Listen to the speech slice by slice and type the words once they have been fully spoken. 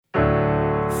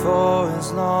For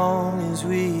as long as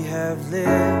we have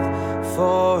lived,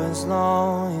 for as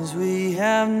long as we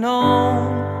have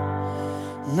known,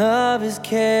 love has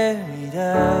carried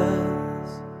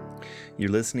us. You're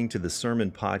listening to the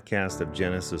sermon podcast of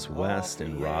Genesis West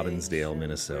in Robbinsdale,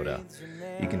 Minnesota.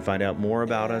 You can find out more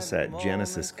about us at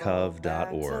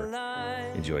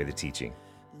genesiscov.org. Enjoy the teaching.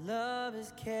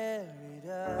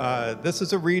 This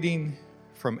is a reading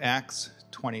from Acts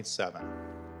 27.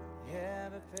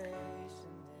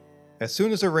 As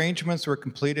soon as arrangements were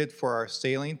completed for our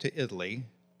sailing to Italy,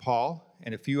 Paul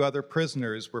and a few other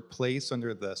prisoners were placed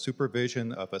under the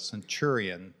supervision of a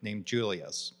centurion named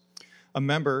Julius, a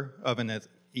member of an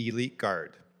elite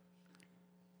guard.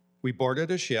 We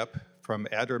boarded a ship from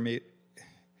Adramyttium.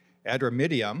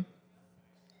 Thank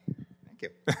you.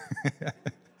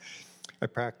 I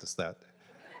practiced that.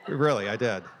 Really, I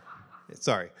did.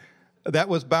 Sorry. That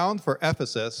was bound for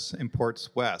Ephesus in ports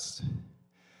west.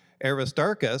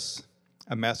 Aristarchus,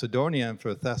 a Macedonian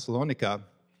for Thessalonica,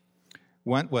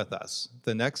 went with us.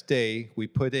 The next day we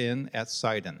put in at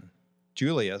Sidon.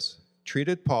 Julius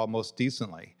treated Paul most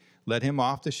decently, led him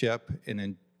off the ship,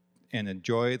 and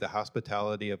enjoyed the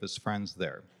hospitality of his friends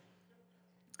there.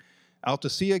 Out to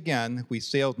sea again, we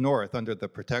sailed north under the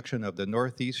protection of the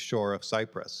northeast shore of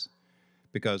Cyprus,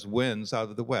 because winds out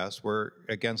of the west were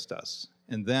against us,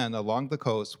 and then along the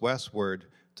coast westward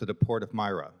to the port of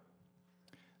Myra.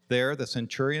 There, the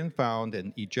centurion found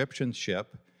an Egyptian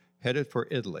ship headed for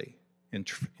Italy and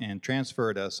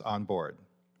transferred us on board.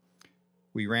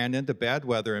 We ran into bad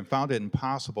weather and found it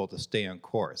impossible to stay on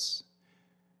course.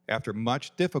 After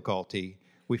much difficulty,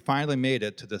 we finally made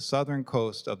it to the southern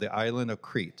coast of the island of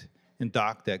Crete and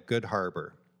docked at Good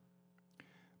Harbor.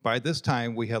 By this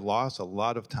time, we had lost a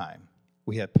lot of time.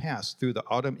 We had passed through the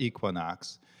autumn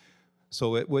equinox,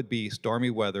 so it would be stormy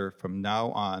weather from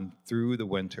now on through the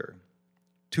winter.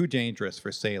 Too dangerous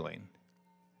for sailing.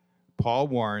 Paul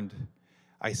warned,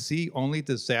 "I see only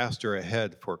disaster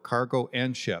ahead for cargo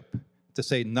and ship, to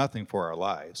say nothing for our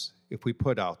lives, if we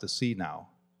put out to sea now."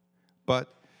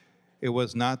 But it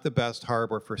was not the best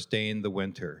harbor for staying the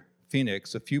winter.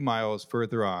 Phoenix, a few miles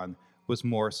further on, was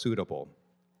more suitable.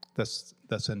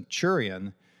 The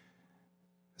centurion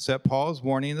set Paul's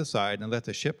warning aside and let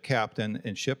the ship captain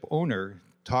and ship owner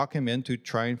talk him into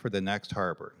trying for the next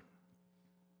harbor.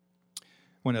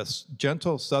 When a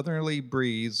gentle southerly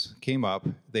breeze came up,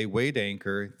 they weighed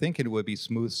anchor, thinking it would be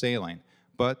smooth sailing,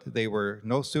 but they were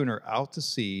no sooner out to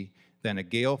sea than a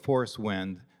gale-force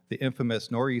wind, the infamous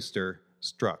nor'easter,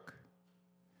 struck.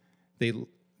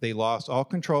 They lost all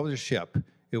control of the ship.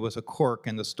 It was a cork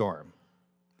in the storm.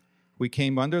 We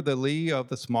came under the lee of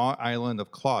the small island of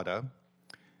Clauda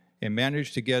and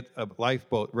managed to get a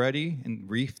lifeboat ready and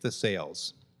reef the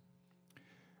sails.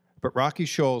 But rocky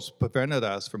shoals prevented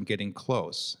us from getting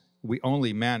close. We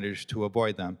only managed to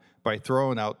avoid them by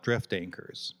throwing out drift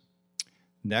anchors.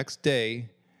 Next day,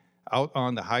 out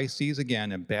on the high seas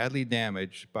again and badly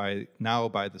damaged by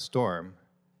the storm,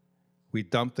 we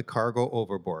dumped the cargo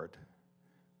overboard.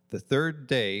 The third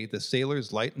day, the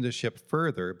sailors lightened the ship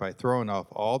further by throwing off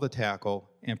all the tackle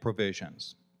and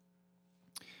provisions.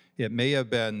 It may have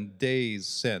been days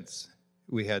since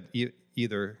we had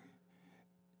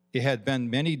It had been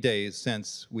many days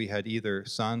since we had either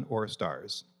sun or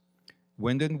stars.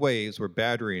 Wind and waves were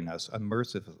battering us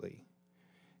unmercifully,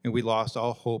 and we lost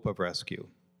all hope of rescue.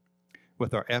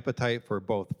 With our appetite for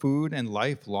both food and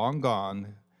life long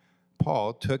gone,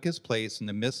 Paul took his place in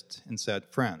the midst and said,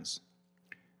 "Friends,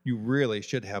 you really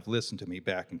should have listened to me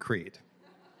back in Crete.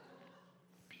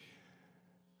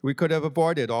 We could have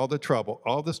avoided all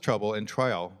this trouble and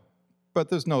trial, but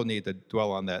there's no need to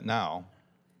dwell on that now.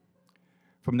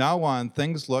 From now on,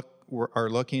 things are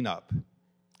looking up.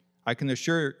 I can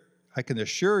assure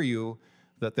you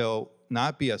that there'll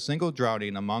not be a single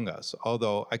drowning among us,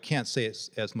 although I can't say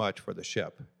as much for the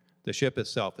ship. The ship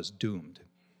itself is doomed.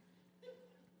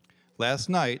 Last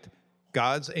night,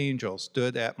 God's angel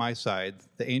stood at my side,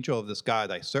 the angel of this God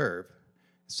I serve,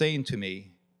 saying to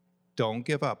me, 'Don't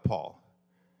give up, Paul.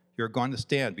 You're going to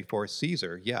stand before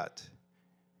Caesar yet,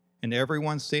 and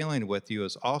everyone sailing with you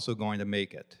is also going to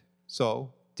make it.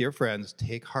 So, dear friends,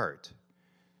 take heart.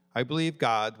 I believe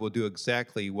God will do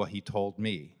exactly what he told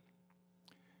me.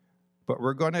 But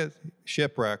we're going to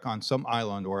shipwreck on some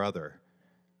island or other.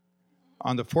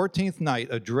 On the 14th night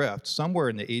adrift, somewhere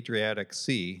in the Adriatic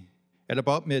Sea, at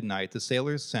about midnight, the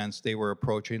sailors sensed they were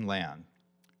approaching land.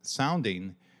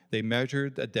 Sounding, they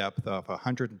measured a depth of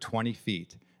 120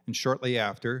 feet, and shortly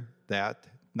after that,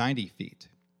 90 feet.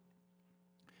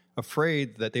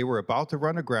 Afraid that they were about to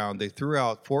run aground, they threw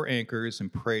out 4 anchors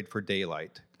and prayed for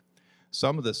daylight.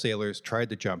 Some of the sailors tried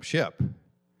to jump ship.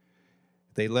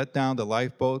 They let down the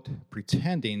lifeboat,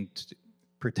 pretending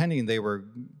they were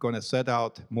going to set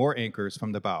out more anchors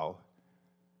from the bow.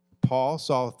 Paul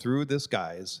saw through this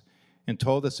guise and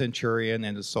told the centurion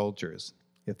and the soldiers,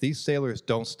 if these sailors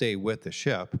don't stay with the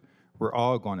ship, we're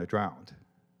all going to drown.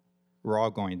 We're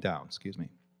all going down,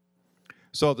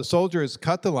 So the soldiers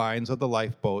cut the lines of the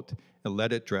lifeboat and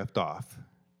let it drift off.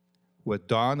 With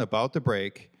dawn about to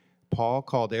break, Paul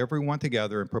called everyone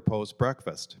together and proposed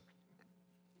breakfast.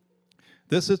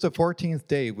 This is the 14th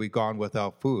day we've gone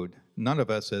without food. None of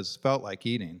us has felt like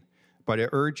eating, but I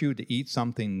urge you to eat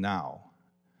something now.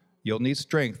 You'll need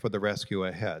strength for the rescue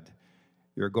ahead.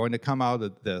 You're going to come out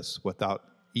of this without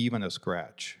even a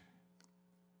scratch.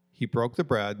 He broke the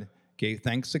bread, gave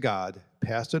thanks to God,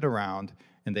 passed it around,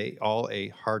 and they all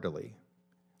ate heartily.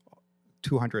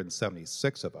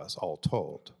 276 of us, all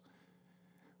told.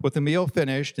 With the meal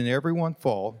finished and everyone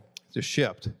full, the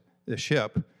ship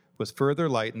was further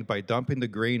lightened by dumping the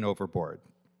grain overboard.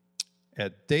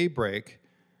 At daybreak,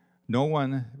 no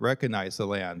one recognized the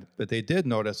land, but they did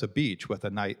notice a bay with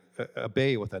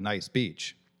a nice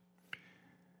beach.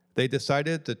 They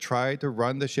decided to try to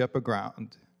run the ship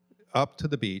aground up to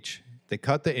the beach. They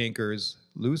cut the anchors,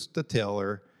 loosed the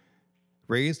tiller,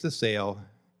 raised the sail,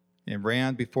 and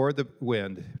ran before the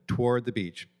wind toward the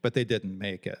beach, but they didn't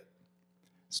make it.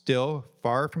 Still,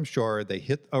 far from shore, they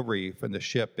hit a reef and the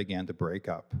ship began to break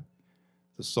up.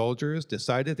 The soldiers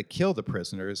decided to kill the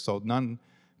prisoners so none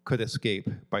could escape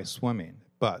by swimming,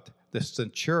 but the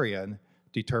centurion,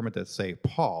 determined to save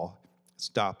Paul,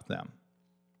 stopped them.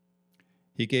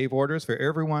 He gave orders for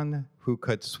everyone who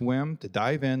could swim to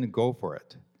dive in and go for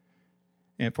it,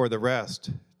 and for the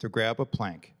rest to grab a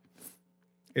plank.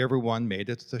 Everyone made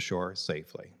it to the shore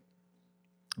safely.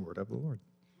 Word of the Lord.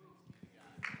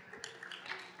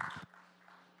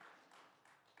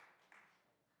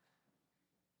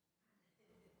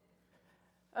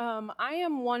 I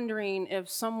am wondering if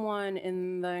someone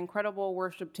in the incredible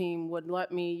worship team would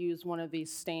let me use one of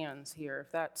these stands here,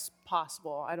 if that's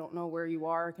possible. I don't know where you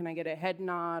are. Can I get a head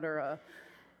nod or a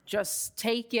just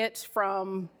take it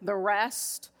from the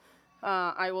rest?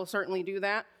 I will certainly do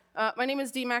that. My name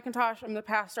is Dee McIntosh. I'm the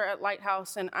pastor at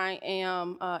Lighthouse, and I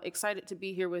am excited to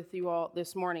be here with you all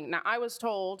this morning. Now, I was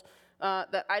told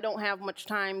that I don't have much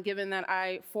time, given that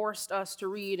I forced us to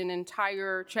read an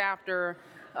entire chapter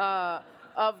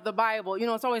of the Bible. You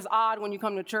know, it's always odd when you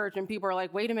come to church and people are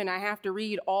like, wait a minute, I have to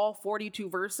read all 42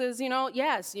 verses,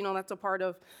 Yes, that's a part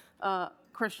of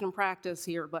Christian practice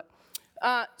here. But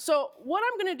so what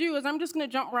I'm going to do is I'm just going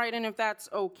to jump right in if that's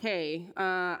okay.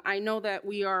 I know that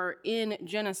we are in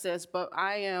Genesis, but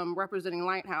I am representing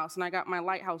Lighthouse, and I got my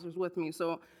Lighthousers with me.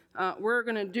 So we're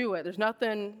going to do it. There's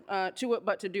nothing to it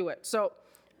but to do it. So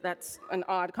that's an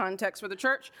odd context for the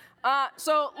church.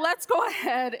 So let's go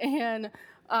ahead and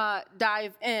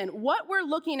dive in. What we're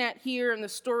looking at here in the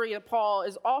story of Paul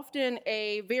is often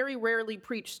a very rarely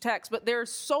preached text, but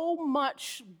there's so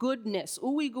much goodness,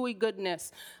 ooey gooey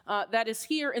goodness, that is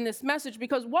here in this message,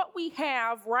 because what we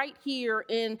have right here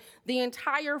in the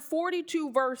entire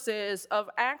 42 verses of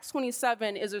Acts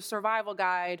 27 is a survival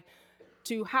guide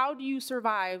to how do you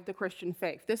survive the Christian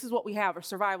faith. This is what we have, a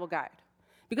survival guide.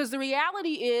 Because the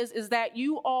reality is that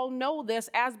you all know this,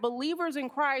 as believers in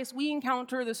Christ, we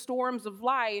encounter the storms of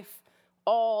life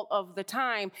all of the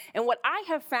time. And what I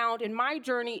have found in my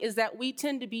journey is that we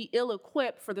tend to be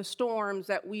ill-equipped for the storms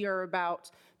that we are about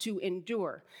to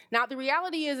endure. Now, the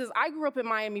reality is I grew up in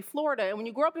Miami, Florida, and when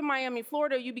you grow up in Miami,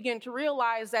 Florida, you begin to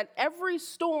realize that every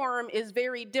storm is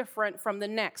very different from the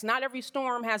next. Not every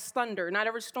storm has thunder. Not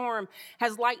every storm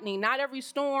has lightning. Not every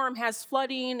storm has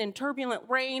flooding and turbulent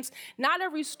rains. Not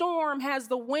every storm has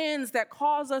the winds that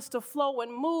cause us to flow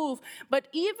and move. But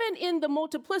even in the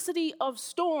multiplicity of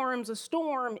storms, a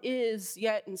storm is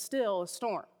yet and still a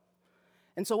storm.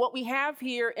 And so what we have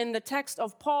here in the text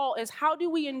of Paul is how do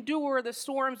we endure the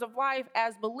storms of life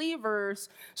as believers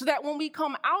so that when we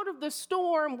come out of the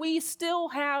storm, we still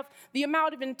have the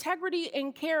amount of integrity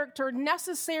and character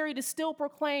necessary to still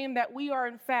proclaim that we are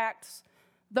in fact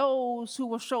those who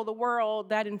will show the world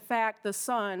that in fact the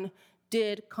Son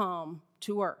did come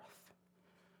to earth.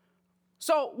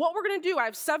 So what we're going to do, I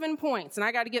have 7 points, and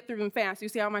I got to get through them fast. You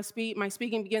see how my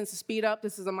speaking begins to speed up?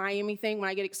 This is a Miami thing. When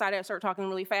I get excited, I start talking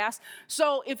really fast.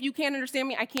 So if you can't understand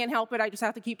me, I can't help it. I just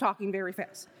have to keep talking very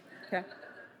fast, okay?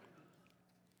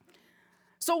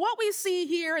 So what we see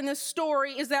here in this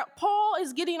story is that Paul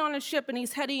is getting on a ship and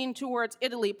he's heading towards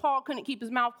Italy. Paul couldn't keep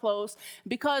his mouth closed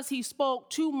because he spoke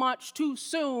too much too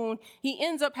soon. He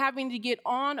ends up having to get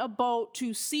on a boat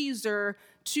to Caesar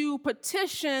to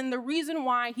petition the reason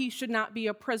why he should not be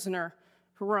a prisoner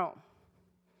for Rome.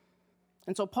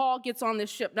 And so Paul gets on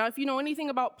this ship. Now, if you know anything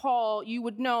about Paul, you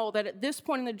would know that at this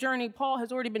point in the journey, Paul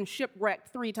has already been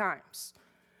shipwrecked 3 times.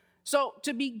 So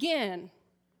to begin,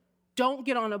 don't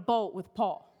get on a boat with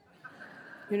Paul.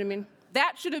 You know what I mean?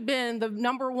 That should have been the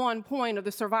number 1 point of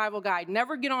the survival guide.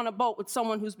 Never get on a boat with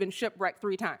someone who's been shipwrecked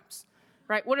 3 times,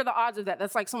 right? What are the odds of that?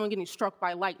 That's like someone getting struck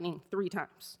by lightning 3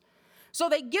 times. So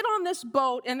they get on this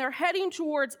boat, and they're heading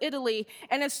towards Italy.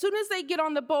 And as soon as they get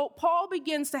on the boat, Paul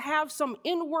begins to have some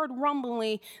inward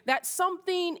rumbling that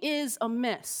something is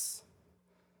amiss.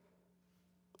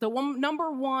 The number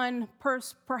 1,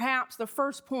 perhaps the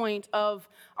first point of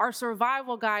our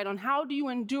survival guide on how do you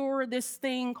endure this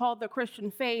thing called the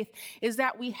Christian faith is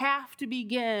that we have to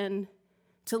begin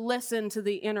to listen to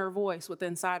the inner voice within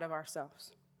inside of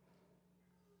ourselves.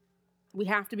 We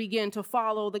have to begin to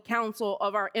follow the counsel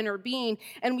of our inner being.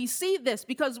 And we see this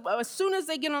because as soon as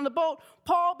they get on the boat,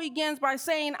 Paul begins by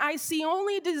saying, I see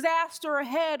only disaster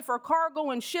ahead for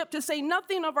cargo and ship, to say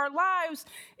nothing of our lives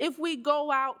if we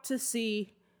go out to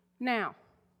sea now.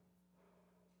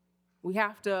 We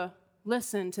have to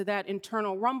listen to that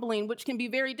internal rumbling, which can be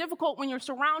very difficult when you're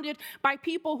surrounded by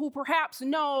people who perhaps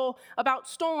know about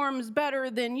storms better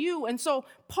than you. And so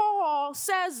Paul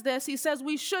says this. He says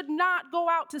we should not go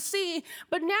out to sea.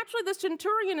 But naturally, this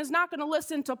centurion is not going to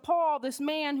listen to Paul, this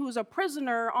man who's a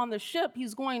prisoner on the ship.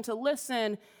 He's going to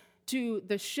listen to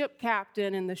the ship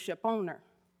captain and the ship owner.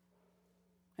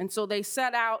 And so they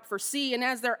set out for sea, and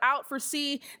as they're out for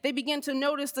sea, they begin to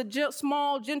notice the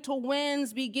small, gentle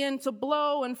winds begin to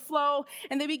blow and flow,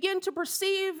 and they begin to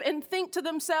perceive and think to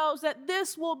themselves that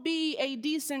this will be a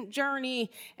decent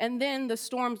journey, and then the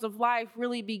storms of life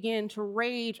really begin to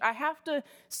rage. I have to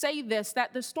say this,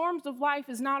 that the storms of life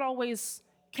is not always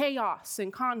chaos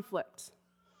and conflict.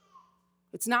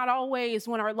 It's not always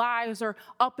when our lives are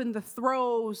up in the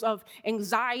throes of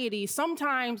anxiety.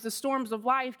 Sometimes the storms of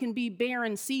life can be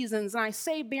barren seasons. And I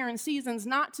say barren seasons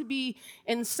not to be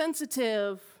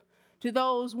insensitive to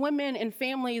those women and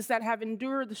families that have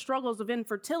endured the struggles of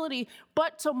infertility,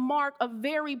 but to mark a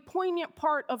very poignant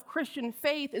part of Christian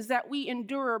faith is that we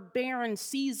endure barren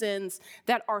seasons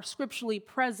that are scripturally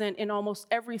present in almost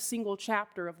every single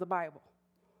chapter of the Bible.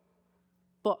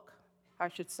 Book, I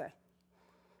should say.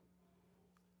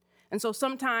 And so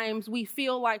sometimes we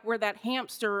feel like we're that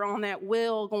hamster on that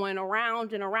wheel going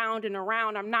around and around and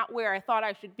around. I'm not where I thought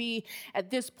I should be at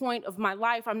this point of my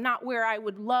life. I'm not where I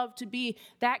would love to be.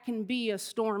 That can be a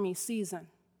stormy season.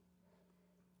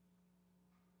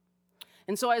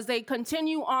 And so as they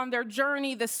continue on their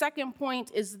journey, the second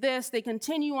point is this. They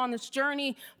continue on this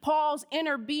journey. Paul's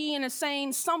inner being is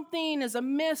saying something is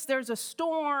amiss. There's a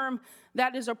storm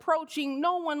that is approaching.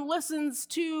 No one listens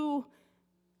to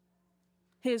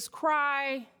his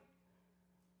cry,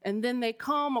 and then they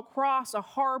come across a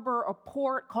harbor, a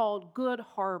port called Good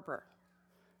Harbor.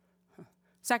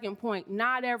 Second point,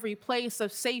 not every place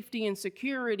of safety and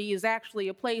security is actually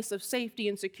a place of safety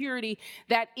and security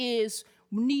that is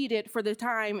needed for the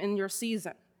time in your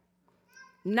season.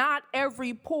 Not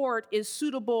every port is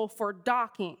suitable for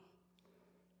docking.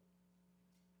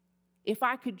 If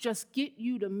I could just get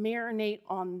you to marinate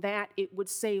on that, it would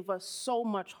save us so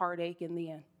much heartache in the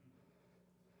end.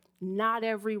 Not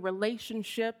every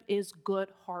relationship is Good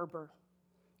Harbor.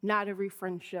 Not every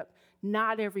friendship.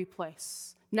 Not every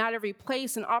place. Not every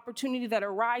place and opportunity that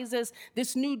arises.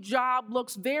 This new job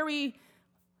looks very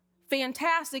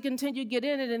fantastic until you get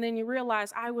in it and then you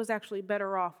realize I was actually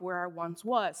better off where I once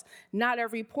was. Not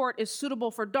every port is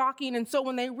suitable for docking. And so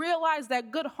when they realize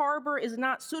that Good Harbor is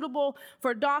not suitable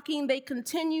for docking, they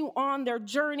continue on their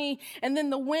journey. And then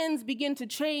the winds begin to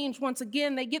change once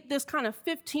again. They get this kind of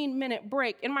 15-minute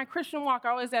break. In my Christian walk, I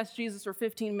always ask Jesus for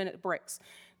 15-minute breaks,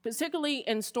 particularly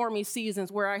in stormy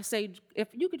seasons where I say, if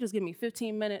you could just give me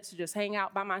 15 minutes to just hang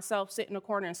out by myself, sit in a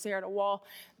corner and stare at a wall,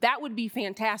 that would be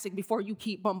fantastic before you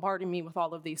keep bombarding me with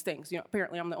all of these things. You know,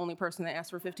 apparently I'm the only person that asks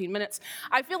for 15 minutes.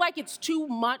 I feel like it's too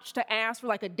much to ask for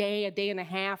like a day and a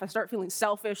half. I start feeling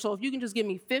selfish. So if you can just give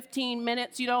me 15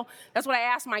 minutes, you know, that's what I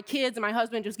ask my kids and my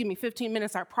husband, just give me 15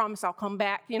 minutes. I promise I'll come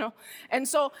back, you know. And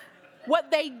so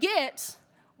what they get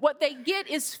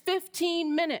is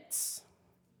 15 minutes.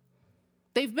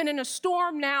 They've been in a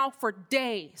storm now for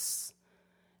days,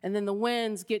 and then the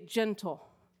winds get gentle,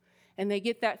 and they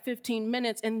get that 15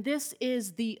 minutes, and this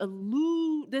is the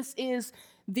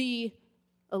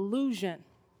illusion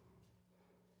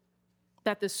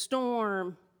that the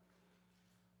storm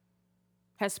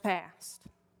has passed.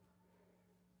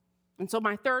 And so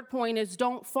my third point is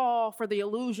don't fall for the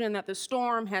illusion that the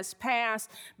storm has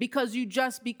passed because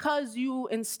you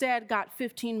instead got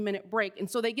 15-minute break. And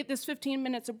so they get this 15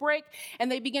 minutes of break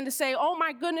and they begin to say, oh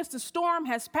my goodness, the storm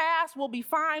has passed. We'll be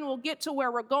fine. We'll get to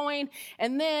where we're going.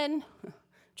 And then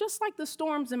just like the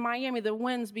storms in Miami, the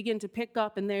winds begin to pick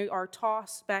up and they are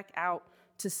tossed back out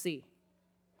to sea.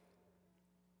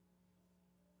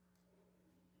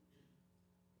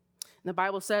 The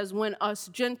Bible says when a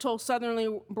gentle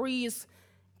southerly breeze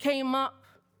came up,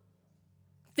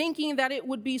 thinking that it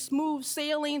would be smooth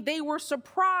sailing, they were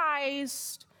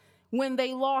surprised when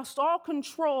they lost all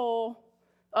control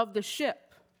of the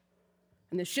ship.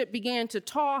 And the ship began to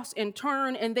toss and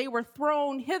turn, and they were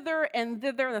thrown hither and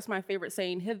thither. That's my favorite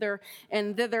saying, hither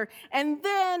and thither. And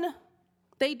then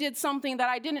they did something that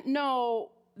I didn't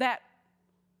know that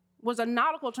was a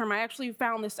nautical term. I actually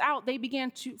found this out. They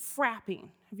began to frapping.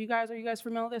 Are you guys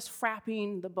familiar with this?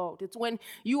 Frapping the boat. It's when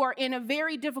you are in a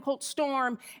very difficult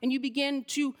storm and you begin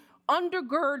to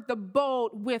undergird the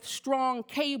boat with strong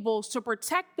cables to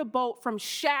protect the boat from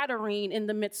shattering in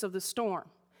the midst of the storm.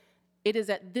 It is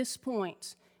at this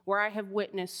point where I have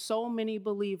witnessed so many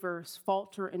believers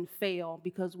falter and fail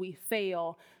because we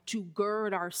fail to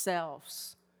gird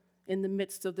ourselves in the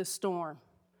midst of the storm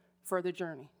for the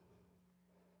journey.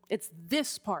 It's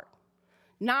this part.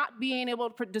 Not being able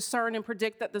to discern and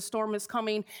predict that the storm is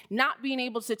coming, not being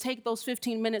able to take those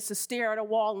 15 minutes to stare at a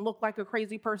wall and look like a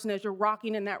crazy person as you're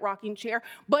rocking in that rocking chair.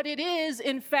 But it is,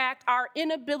 in fact, our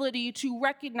inability to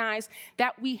recognize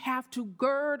that we have to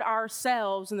gird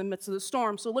ourselves in the midst of the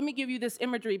storm. So let me give you this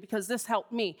imagery because this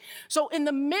helped me. So in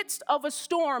the midst of a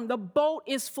storm, the boat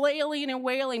is flailing and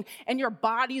wailing and your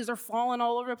bodies are falling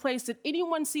all over the place. Did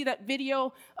anyone see that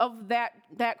video of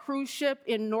that cruise ship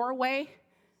in Norway?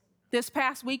 This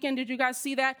past weekend, did you guys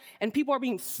see that? And people are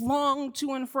being flung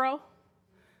to and fro.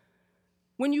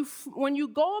 When you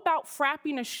go about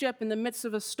frapping a ship in the midst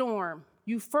of a storm,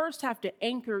 you first have to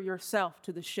anchor yourself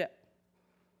to the ship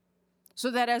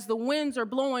so that as the winds are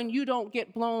blowing, you don't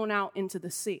get blown out into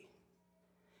the sea.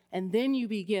 And then you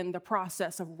begin the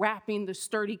process of wrapping the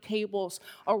sturdy cables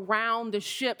around the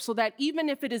ship so that even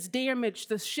if it is damaged,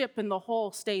 the ship and the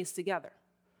hull stays together.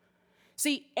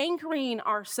 See, anchoring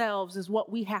ourselves is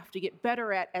what we have to get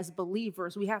better at as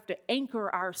believers. We have to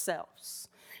anchor ourselves,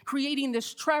 creating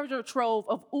this treasure trove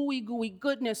of ooey gooey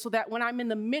goodness so that when I'm in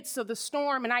the midst of the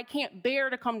storm and I can't bear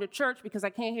to come to church because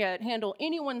I can't handle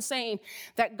anyone saying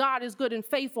that God is good and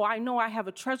faithful, I know I have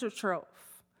a treasure trove.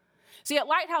 See, at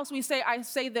Lighthouse, I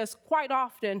say this quite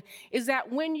often, is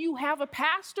that when you have a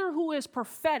pastor who is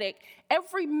prophetic,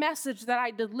 every message that I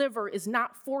deliver is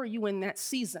not for you in that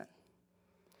season.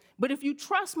 But if you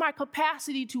trust my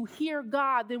capacity to hear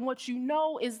God, then what you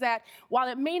know is that while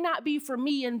it may not be for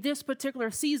me in this particular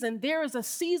season, there is a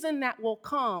season that will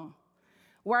come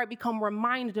where I become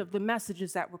reminded of the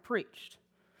messages that were preached.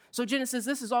 So Genesis,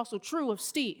 this is also true of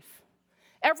Steve.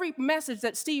 Every message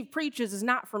that Steve preaches is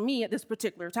not for me at this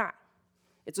particular time.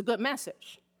 It's a good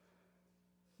message,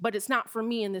 but it's not for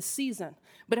me in this season.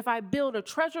 But if I build a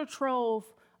treasure trove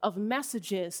of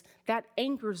messages, that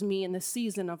anchors me in the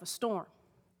season of a storm.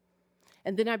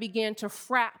 And then I began to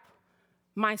frap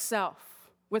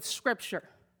myself with scripture.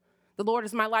 The Lord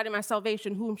is my light and my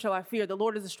salvation. Whom shall I fear? The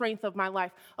Lord is the strength of my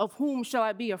life. Of whom shall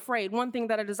I be afraid? One thing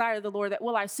that I desire of the Lord, that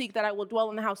will I seek, that I will dwell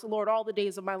in the house of the Lord all the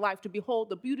days of my life, to behold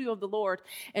the beauty of the Lord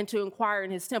and to inquire in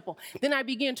his temple. Then I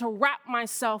began to wrap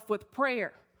myself with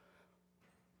prayer.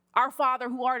 Our Father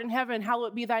who art in heaven,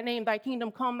 hallowed be thy name. Thy kingdom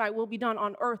come, thy will be done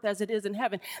on earth as it is in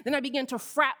heaven. Then I began to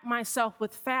frap myself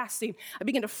with fasting. I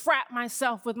began to frap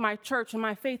myself with my church and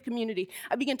my faith community.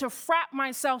 I began to frap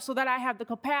myself so that I have the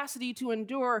capacity to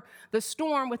endure the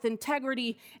storm with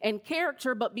integrity and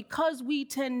character. But because we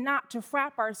tend not to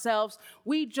frap ourselves,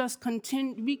 we just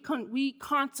we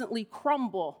constantly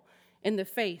crumble in the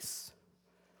face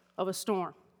of a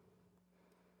storm.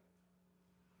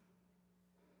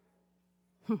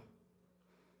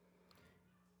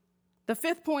 The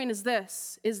fifth point is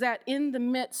this, is that in the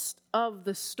midst of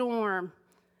the storm,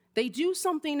 they do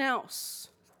something else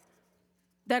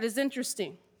that is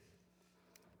interesting.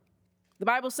 The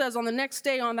Bible says on the next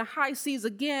day on the high seas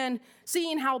again,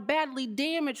 seeing how badly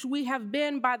damaged we have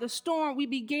been by the storm, we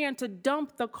began to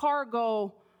dump the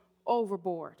cargo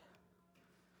overboard.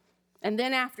 And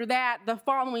then after that, the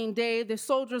following day, the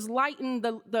soldiers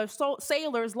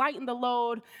sailors lightened the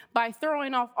load by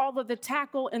throwing off all of the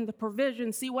tackle and the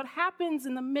provisions. See, what happens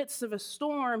in the midst of a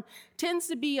storm tends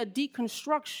to be a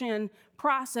deconstruction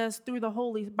process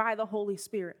by the Holy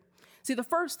Spirit. See, the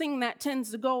first thing that tends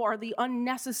to go are the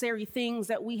unnecessary things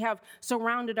that we have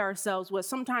surrounded ourselves with.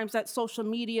 Sometimes that's social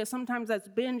media, sometimes that's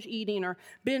binge eating or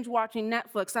binge watching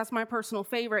Netflix. That's my personal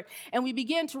favorite. And we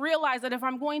begin to realize that if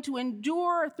I'm going to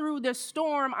endure through this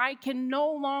storm, I can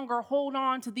no longer hold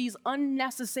on to these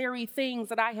unnecessary things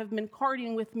that I have been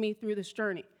carting with me through this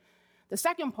journey. The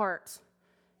second part,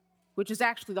 which is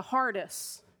actually the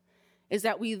hardest, is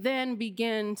that we then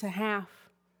begin to have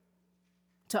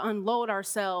to unload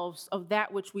ourselves of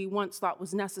that which we once thought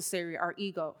was necessary, our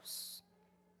egos,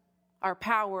 our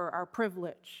power, our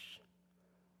privilege.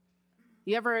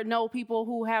 You ever know people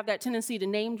who have that tendency to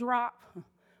name drop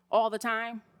all the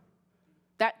time?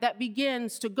 That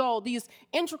begins to go. These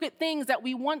intricate things that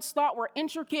we once thought were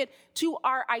intricate to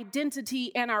our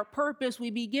identity and our purpose, we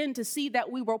begin to see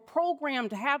that we were programmed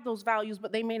to have those values,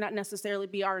 but they may not necessarily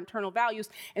be our internal values.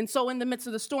 And so in the midst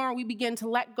of the storm, we begin to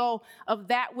let go of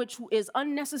that which is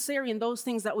unnecessary and those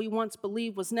things that we once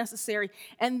believed was necessary.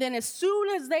 And then as soon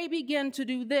as they begin to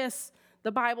do this,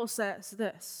 the Bible says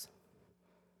this.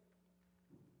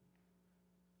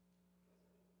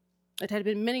 It had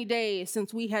been many days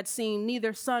since we had seen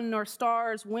neither sun nor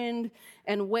stars. Wind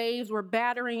and waves were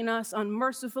battering us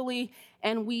unmercifully,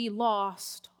 and we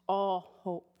lost all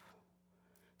hope.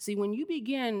 See, when you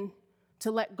begin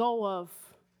to let go of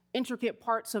intricate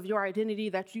parts of your identity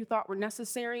that you thought were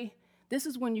necessary, this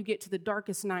is when you get to the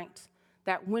darkest night,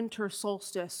 that winter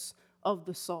solstice of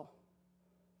the soul.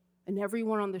 And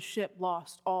everyone on the ship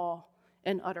lost all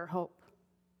and utter hope.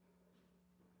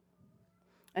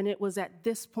 And it is at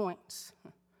this point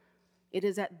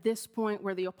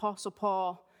where the Apostle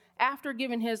Paul, after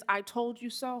giving his "I told you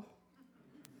so,"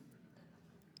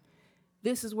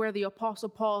 this is where the Apostle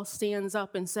Paul stands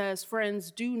up and says,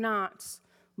 friends, do not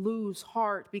lose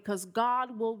heart, because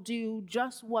God will do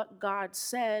just what God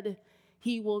said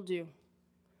he will do.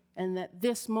 And that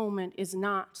this moment is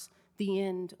not the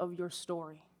end of your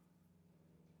story.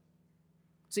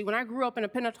 See, when I grew up in a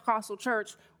Pentecostal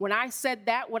church, when I said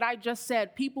that, what I just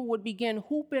said, people would begin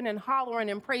hooping and hollering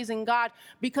and praising God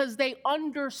because they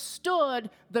understood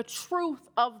the truth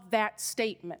of that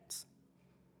statement.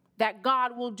 That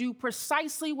God will do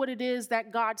precisely what it is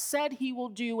that God said he will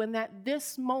do, and that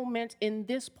this moment in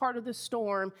this part of the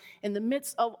storm, in the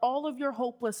midst of all of your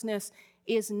hopelessness,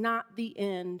 is not the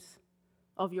end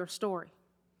of your story.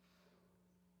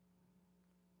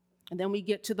 And then we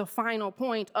get to the final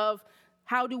point of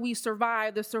how do we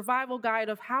survive? The survival guide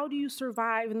of how do you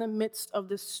survive in the midst of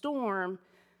the storm?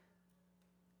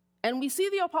 And we see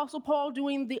the Apostle Paul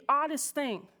doing the oddest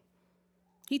thing.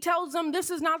 He tells them,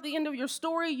 this is not the end of your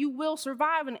story. You will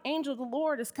survive. An angel of the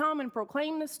Lord has come and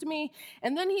proclaimed this to me.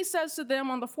 And then he says to them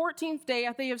on the 14th day,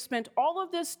 after they have spent all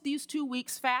of these 2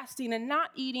 weeks fasting and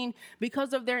not eating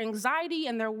because of their anxiety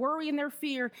and their worry and their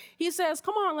fear, he says,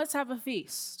 come on, let's have a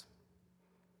feast.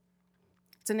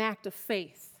 It's an act of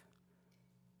faith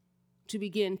to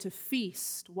begin to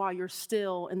feast while you're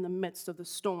still in the midst of the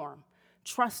storm,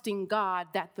 trusting God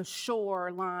that the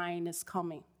shoreline is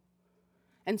coming.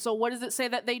 And so what does it say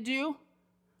that they do?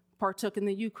 Partook in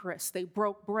the Eucharist. They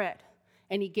broke bread,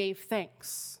 and he gave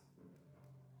thanks.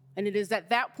 And it is at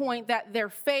that point that their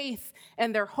faith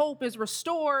and their hope is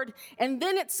restored. And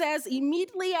then it says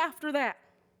immediately after that,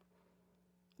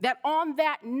 that on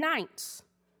that night,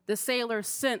 the sailors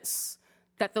sensed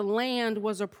that the land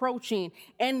was approaching.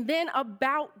 And then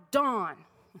about dawn,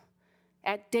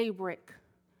 at daybreak,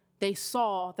 they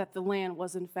saw that the land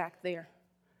was in fact there.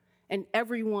 And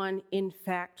everyone, in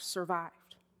fact,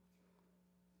 survived.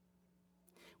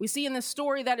 We see in this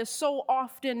story that is so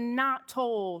often not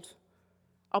told,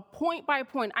 a point by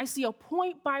point, I see a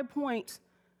point by point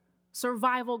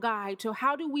survival guide to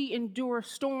how do we endure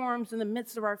storms in the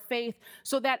midst of our faith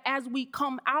so that as we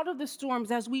come out of the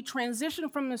storms, as we transition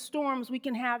from the storms, we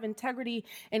can have integrity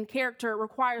and character. It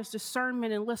requires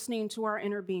discernment and listening to our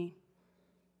inner being.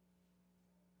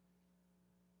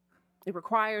 It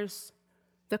requires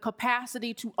the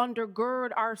capacity to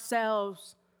undergird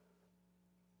ourselves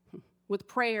with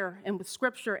prayer and with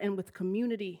scripture and with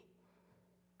community.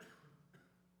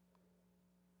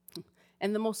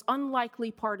 And the most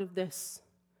unlikely part of this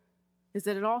is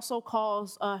that it also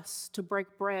calls us to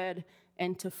break bread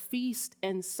and to feast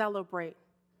and celebrate.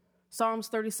 Psalms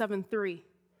 37:3,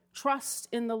 trust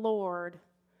in the Lord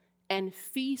and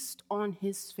feast on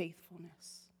his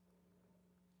faithfulness.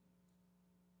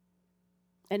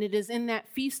 And it is in that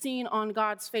feasting on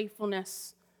God's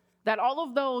faithfulness that all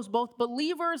of those, both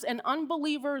believers and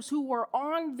unbelievers who were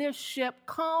on this ship,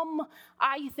 come,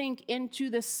 I think, into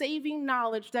the saving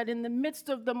knowledge that in the midst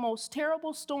of the most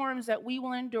terrible storms that we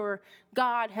will endure,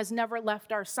 God has never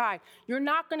left our side. You're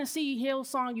not going to see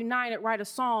Hillsong United write a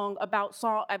song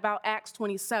about Acts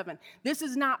 27. This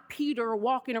is not Peter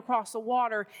walking across the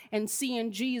water and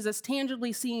seeing Jesus,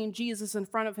 tangibly seeing Jesus in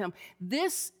front of him.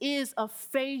 This is a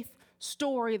faith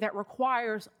story that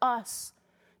requires us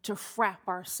to wrap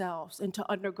ourselves and to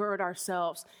undergird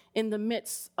ourselves in the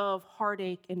midst of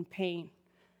heartache and pain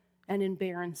and in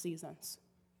barren seasons.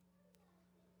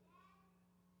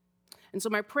 And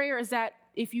so my prayer is that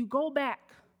if you go back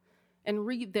and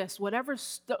read this, whatever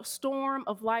storm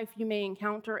of life you may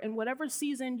encounter and whatever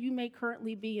season you may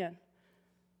currently be in,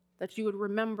 that you would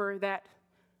remember that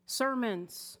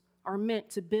sermons are meant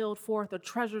to build forth a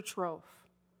treasure trove,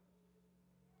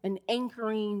 an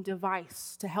anchoring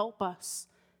device to help us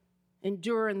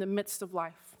endure in the midst of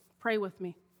life. Pray with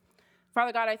me.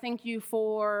 Father God, I thank you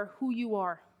for who you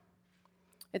are.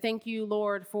 I thank you,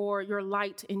 Lord, for your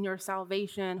light and your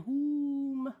salvation.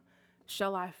 Whom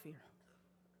shall I fear?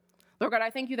 Lord God, I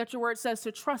thank you that your word says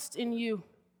to trust in you,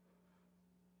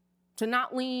 to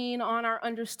not lean on our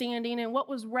understanding. And what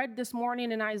was read this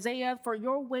morning in Isaiah, for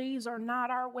your ways are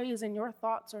not our ways and your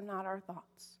thoughts are not our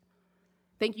thoughts.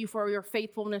 Thank you for your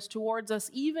faithfulness towards us,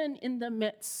 even in the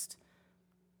midst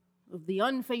of the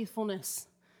unfaithfulness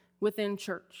within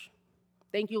church.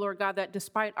 Thank you, Lord God, that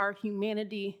despite our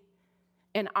humanity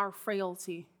and our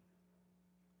frailty,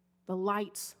 the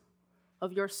light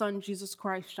of your Son, Jesus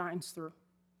Christ, shines through.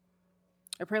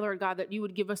 I pray, Lord God, that you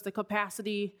would give us the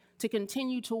capacity to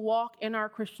continue to walk in our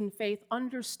Christian faith,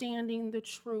 understanding the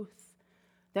truth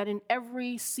that in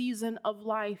every season of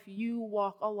life, you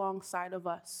walk alongside of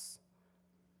us.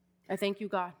 I thank you,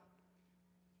 God,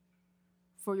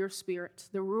 for your Spirit,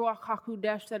 the Ruach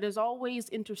HaKodesh that is always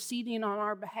interceding on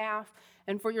our behalf,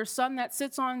 and for your Son that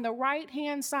sits on the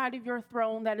right-hand side of your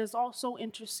throne that is also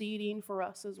interceding for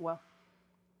us as well.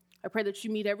 I pray that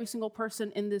you meet every single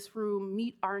person in this room,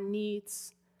 meet our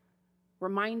needs,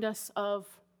 remind us of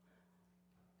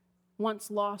once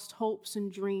lost hopes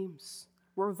and dreams.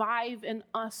 Revive in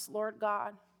us, Lord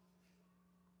God,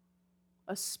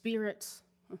 a spirit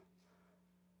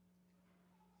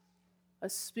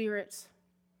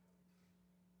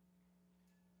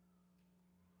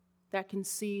that can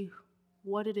see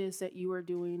what it is that you are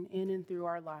doing in and through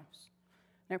our lives.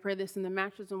 And I pray this in the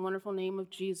matchless and wonderful name of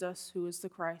Jesus, who is the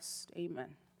Christ.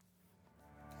 Amen.